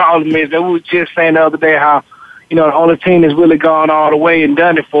real problem is. And we were just saying the other day how, you know, the only team that's really gone all the way and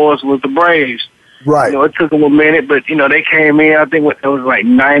done it for us was the Braves. Right. You know, it took them a minute, but, you know, they came in, I think it was like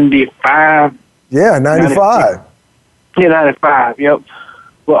 95. Yeah, 95. Yeah, 95, yep.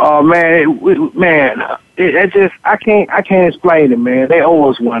 But, man, I can't explain it, man. They owe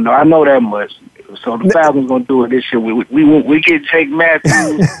us one, though. I know that much. So the Falcons going to do it this year. We get Jake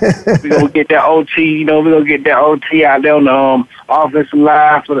Matthews. We're going to get that OT, you know, we're going to get that OT out there on the offensive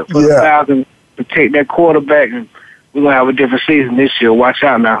line for the Falcons. Protect that quarterback, and we're going to have a different season this year. Watch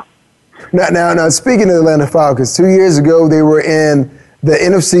out now. Now, speaking of the Atlanta Falcons, 2 years ago they were in the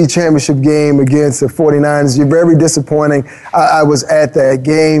NFC Championship game against the 49ers. You're very disappointing. I was at that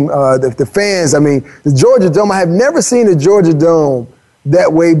game. The fans, I mean, the Georgia Dome, I have never seen the Georgia Dome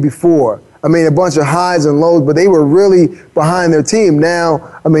that way before. I mean, a bunch of highs and lows, but they were really behind their team.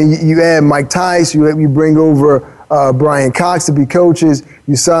 Now, I mean, you add Mike Tice, you bring over Brian Cox to be coaches.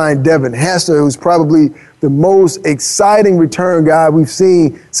 You signed Devin Hester, who's probably the most exciting return guy we've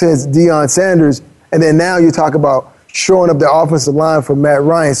seen since Deion Sanders. And then now you talk about shoring up the offensive line for Matt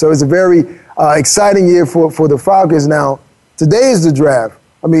Ryan. So it's a very exciting year for the Falcons. Now, today is the draft.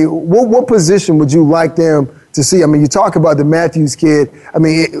 I mean, what position would you like them to see? I mean, you talk about the Matthews kid. I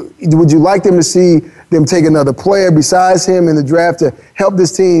mean, would you like them to see them take another player besides him in the draft to help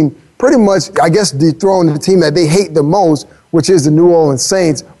this team pretty much, I guess, dethrone the team that they hate the most, which is the New Orleans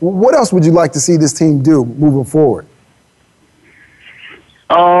Saints? What else would you like to see this team do moving forward?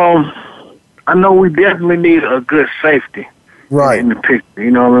 I know we definitely need a good safety in the picture.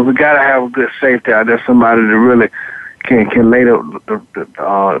 You know, I mean, we got to have a good safety out there, somebody that really can lay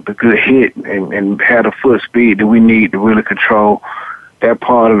the good hit and have the foot speed that we need to really control that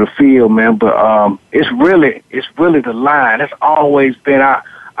part of the field, man. But it's really the line. That's always been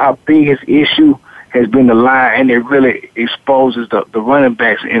our biggest issue, has been the line, and it really exposes the running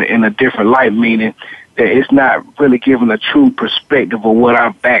backs in a different light, meaning that it's not really giving a true perspective of what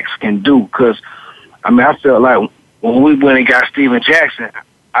our backs can do. Because, I mean, I felt like when we went and got Steven Jackson,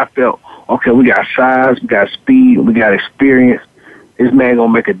 I felt, okay, we got size, we got speed, we got experience. This man going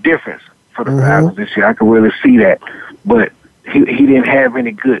to make a difference for the Falcons this year. I can really see that. But he didn't have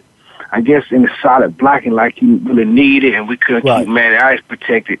any good, I guess, any solid blocking like he really needed, and we couldn't keep Matty Ice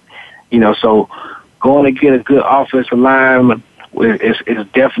protected. You know, so going to get a good offensive lineman is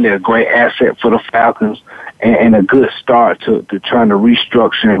definitely a great asset for the Falcons and a good start to trying to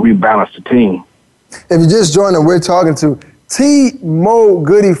restructure and rebalance the team. If you just joined us, we're talking to T-Mo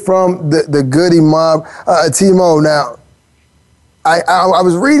Goodie from the Goodie Mob. T-Mo, now, I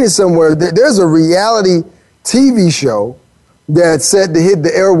was reading somewhere that there's a reality TV show that's set to hit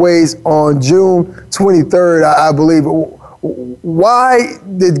the airways on June 23rd, I believe. Why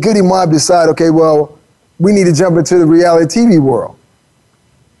did Goodie Mob decide, okay, well, we need to jump into the reality TV world?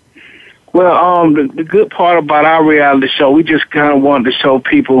 Well, the good part about our reality show, we just kind of wanted to show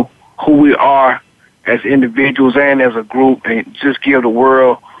people who we are as individuals and as a group, and just give the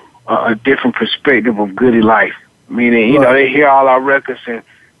world a different perspective of Goodie life. Meaning, you know, they hear all our records and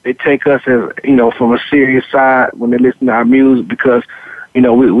they take us as, you know, from a serious side when they listen to our music, because, you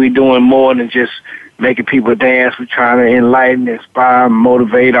know, we're doing more than just making people dance. We're trying to enlighten, inspire,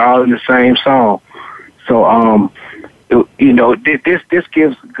 motivate, all in the same song. So, you know, this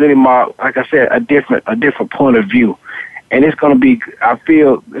gives Goodie Mob, like I said, a different point of view. And it's going to be, I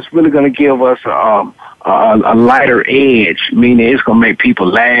feel, it's really going to give us a lighter edge, meaning it's going to make people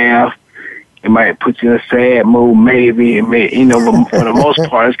laugh. It might put you in a sad mood, maybe. It may, you know, but for the most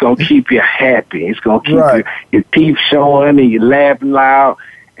part, it's going to keep you happy. It's going to keep your teeth showing and you laughing loud.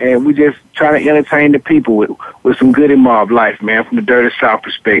 And we just trying to entertain the people with some Goodie Mob life, man, from the Dirty South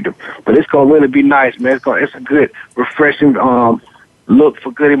perspective. But it's going to really be nice, man. It's a good, refreshing look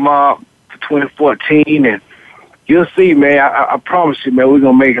for Goodie Mob for 2014. And you'll see, man, I promise you, man, we're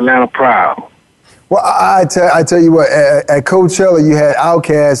going to make Atlanta proud. Well, I tell you what, at Coachella, you had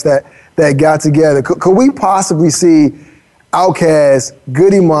Outkast that got together. Could we possibly see Outkast,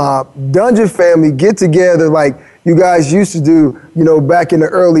 Goodie Mob, Dungeon Family get together like you guys used to do, you know, back in the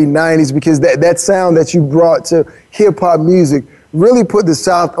early 90s? Because that sound that you brought to hip-hop music really put the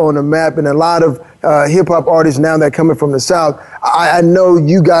South on the map, and a lot of hip-hop artists now that are coming from the South, I know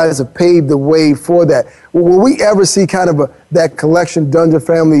you guys have paved the way for that. Will we ever see kind of that collection Dungeon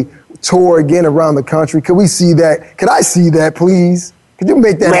Family tour again around the country? Could we see that? Could I see that, please? Could you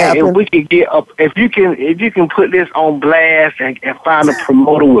make that happen? If we could get up, if you can put this on blast and find a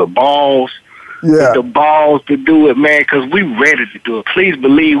promoter with balls, with the balls to do it, man, because we ready to do it. Please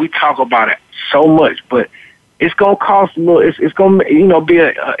believe we talk about it so much, but it's gonna cost a little. It's gonna, you know, be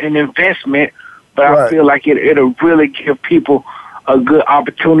an investment, but I feel like it'll really give people a good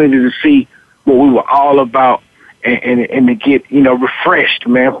opportunity to see what we were all about and to get, you know, refreshed,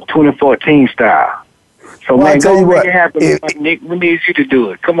 man, 2014 style. So, man, go make it happen, Nick. We need you to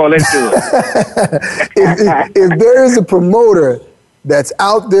do it. Come on, let's do it. if there is a promoter that's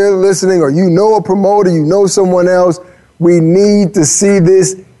out there listening, or you know a promoter, you know someone else, we need to see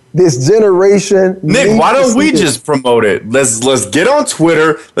this generation. Nick, why don't we just promote it? Let's get on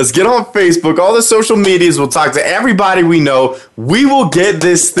Twitter. Let's get on Facebook. All the social medias. We'll talk to everybody we know. We will get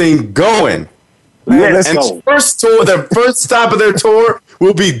this thing going. Let's and go. The first stop of their tour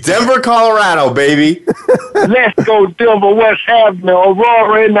will be Denver, Colorado, baby. Let's go, Denver. What's happening?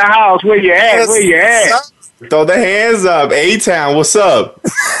 Aurora in the house. Where you at? Where you at? Throw the hands up. A-Town, what's up?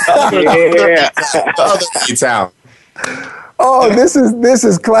 Yeah. Other A-Town. Oh, this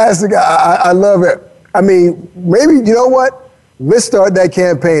is classic. I love it. I mean, maybe, you know what? Let's start that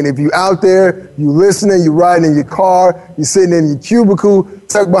campaign. If you out there, you listening, you riding in your car, you're sitting in your cubicle,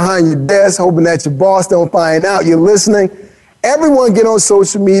 tucked behind your desk, hoping that your boss don't find out you're listening. Everyone get on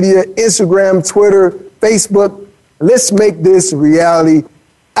social media, Instagram, Twitter, Facebook. Let's make this a reality.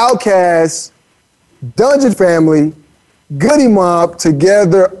 Outkast, Dungeon Family, Goodie Mob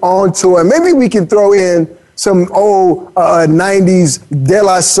together on tour. And maybe we can throw in some old 90s De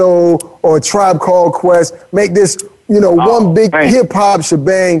La Soul or Tribe Called Quest. Make this, one big hip-hop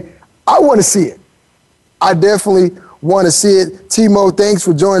shebang. I want to see it. I definitely want to see it. Timo, thanks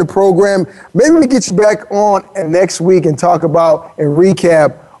for joining the program. Maybe we get you back on next week and talk about and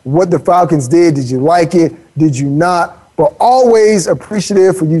recap what the Falcons did. Did you like it? Did you not? But always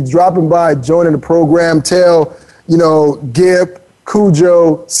appreciative for you dropping by, joining the program. Tell, Gip,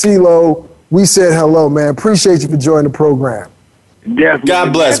 Cujo, CeeLo, we said hello, man. Appreciate you for joining the program. Definitely.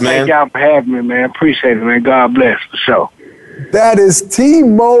 God bless, man. Thank y'all for having me, man. Appreciate it, man. God bless, for sure. That is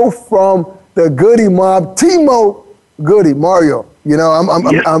Timo from the Goodie Mob. Timo, Goodie, Mario.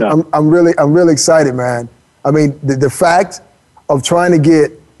 I'm really excited, man. I mean, the fact of trying to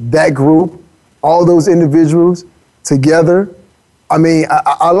get that group, all those individuals together, I mean,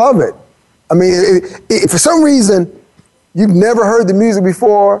 I love it. I mean, for some reason, you've never heard the music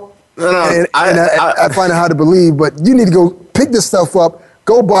before, and I find it hard to believe, but you need to go pick this stuff up,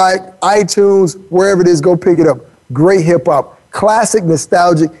 go buy it, iTunes, wherever it is, go pick it up. Great hip-hop, classic,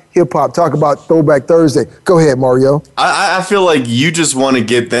 nostalgic hip-hop. Talk about Throwback Thursday. Go ahead, Mario. I feel like you just want to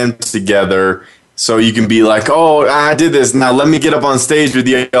get them together so you can be like, oh, I did this. Now let me get up on stage with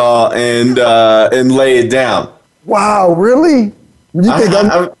y'all and lay it down. Wow, really? You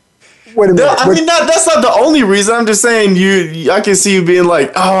think wait a minute. I mean, that's not the only reason. I'm just saying I can see you being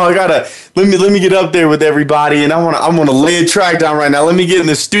like, oh, let me get up there with everybody, and I want to lay a track down right now. Let me get in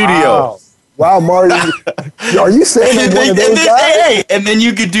the studio. Wow, Mario, are you saying I'm one of those guys? Hey, and then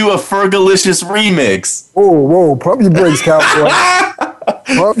you could do a Fergalicious remix. Whoa, pump your brakes, cowboy.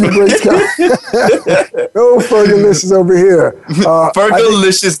 Pump your brakes, cowboy. No Fergalicious over here.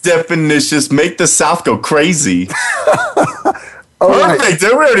 Fergalicious definitions make the South go crazy. Perfect.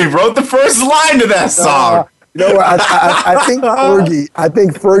 They already wrote the first line to that song. I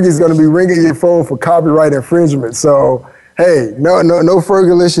think Fergie's going to be ringing your phone for copyright infringement. So, hey, no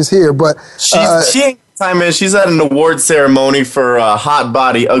Fergalicious here. But she ain't time, man. She's at an award ceremony for a hot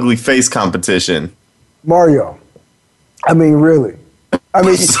body, ugly face competition. Mario, I mean, really. I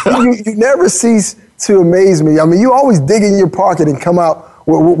mean, you never cease to amaze me. I mean, you always dig in your pocket and come out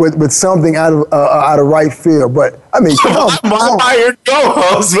with something out of right field. But I mean, come on. I'm hired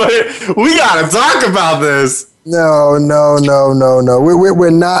co-host, but we gotta talk about this. No. We're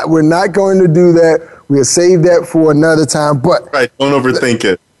not going to do that. We'll save that for another time. But right, don't overthink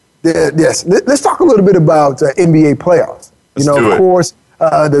it. Yes, let's talk a little bit about NBA playoffs. Of course,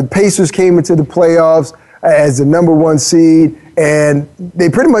 the Pacers came into the playoffs as the number one seed, and they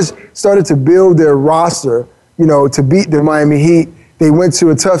pretty much started to build their roster, to beat the Miami Heat. They went to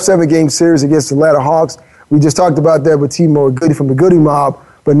a tough 7-game series against the Atlanta Hawks. We just talked about that with Timo Goodie from the Goodie Mob.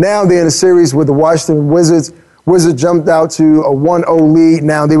 But now they're in a series with the Washington Wizards. Wizards jumped out to a 1-0 lead.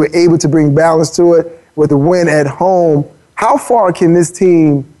 Now they were able to bring balance to it with a win at home. How far can this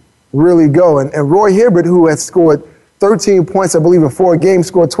team really go? And Roy Hibbert, who has scored 13 points, I believe, in 4 games,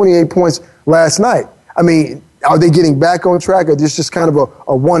 scored 28 points last night. I mean, are they getting back on track, or this just kind of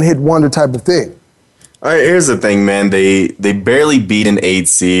a one-hit wonder type of thing? All right, here's the thing, man. They barely beat an 8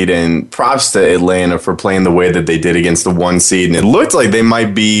 seed, and props to Atlanta for playing the way that they did against the 1 seed. And it looked like they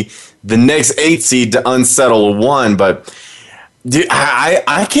might be the next 8 seed to unsettle a 1, but dude,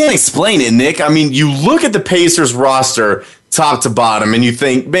 I can't explain it, Nick. I mean, you look at the Pacers roster top to bottom, and you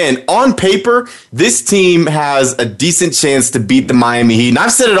think, man, on paper, this team has a decent chance to beat the Miami Heat. And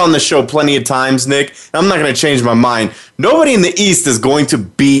I've said it on the show plenty of times, Nick. I'm not going to change my mind. Nobody in the East is going to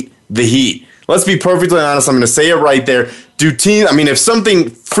beat the Heat. Let's be perfectly honest. I'm going to say it right there. If something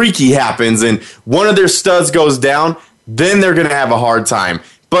freaky happens and one of their studs goes down, then they're going to have a hard time.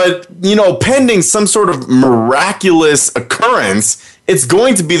 But, pending some sort of miraculous occurrence, it's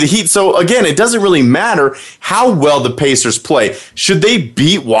going to be the Heat. So, again, it doesn't really matter how well the Pacers play. Should they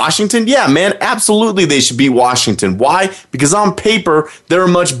beat Washington? Yeah, man, absolutely they should beat Washington. Why? Because on paper, they're a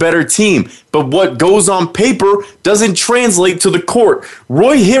much better team. But what goes on paper doesn't translate to the court.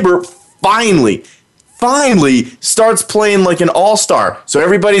 Roy Hibbert finally starts playing like an all-star. So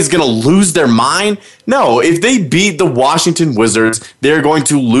everybody's going to lose their mind? No, if they beat the Washington Wizards, they're going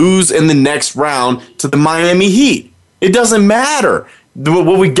to lose in the next round to the Miami Heat. It doesn't matter.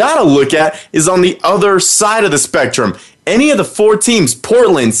 What we got to look at is on the other side of the spectrum. Any of the 4 teams,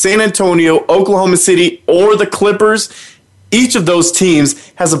 Portland, San Antonio, Oklahoma City, or the Clippers, each of those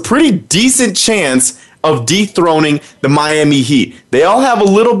teams has a pretty decent chance of dethroning the Miami Heat. They all have a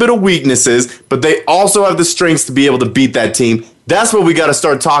little bit of weaknesses, but they also have the strengths to be able to beat that team. That's what we got to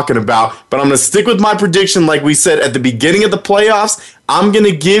start talking about. But I'm going to stick with my prediction like we said at the beginning of the playoffs. I'm going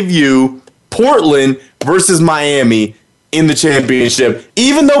to give you Portland versus Miami in the championship.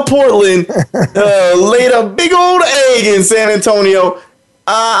 Even though Portland laid a big old egg in San Antonio,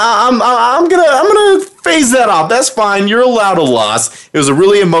 I'm gonna phase that off. That's fine. You're allowed a loss. It was a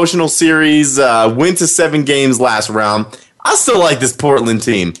really emotional series. Went to 7 games last round. I still like this Portland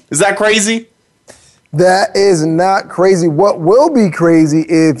team. Is that crazy? That is not crazy. What will be crazy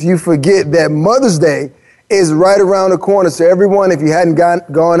if you forget that Mother's Day is right around the corner. So everyone, if you hadn't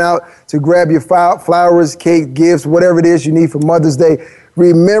gone out to grab your flowers, cake, gifts, whatever it is you need for Mother's Day,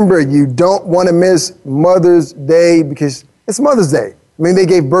 remember you don't want to miss Mother's Day because it's Mother's Day. I mean, they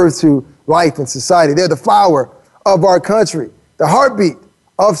gave birth to life and society. They're the flower of our country, the heartbeat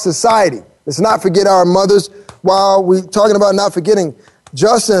of society. Let's not forget our mothers. While we're talking about not forgetting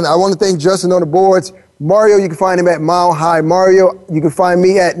Justin, I want to thank Justin on the boards. Mario, you can find him at Mile High Mario. You can find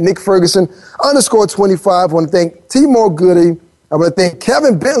me at Nick Ferguson _25. I want to thank T-Mo Goodie. I want to thank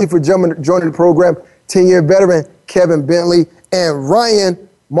Kevin Bentley for joining the program, 10-year veteran Kevin Bentley, and Ryan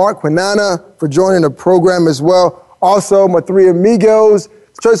Maquinana for joining the program as well. Also, my 3 amigos,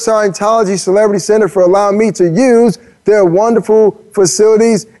 Church Scientology Celebrity Center, for allowing me to use their wonderful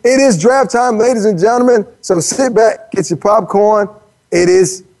facilities. It is draft time, ladies and gentlemen, so sit back, get your popcorn. It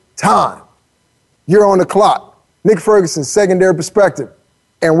is time. You're on the clock. Nick Ferguson, Secondary Perspective,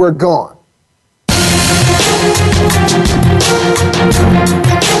 and we're gone.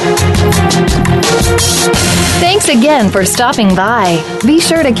 Thanks again for stopping by. Be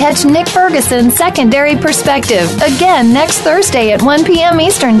sure to catch Nick Ferguson's Secondary Perspective again next Thursday at 1 p.m.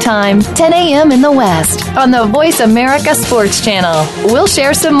 Eastern Time, 10 a.m. in the West, on the Voice America Sports Channel. We'll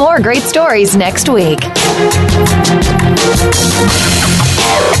share some more great stories next week.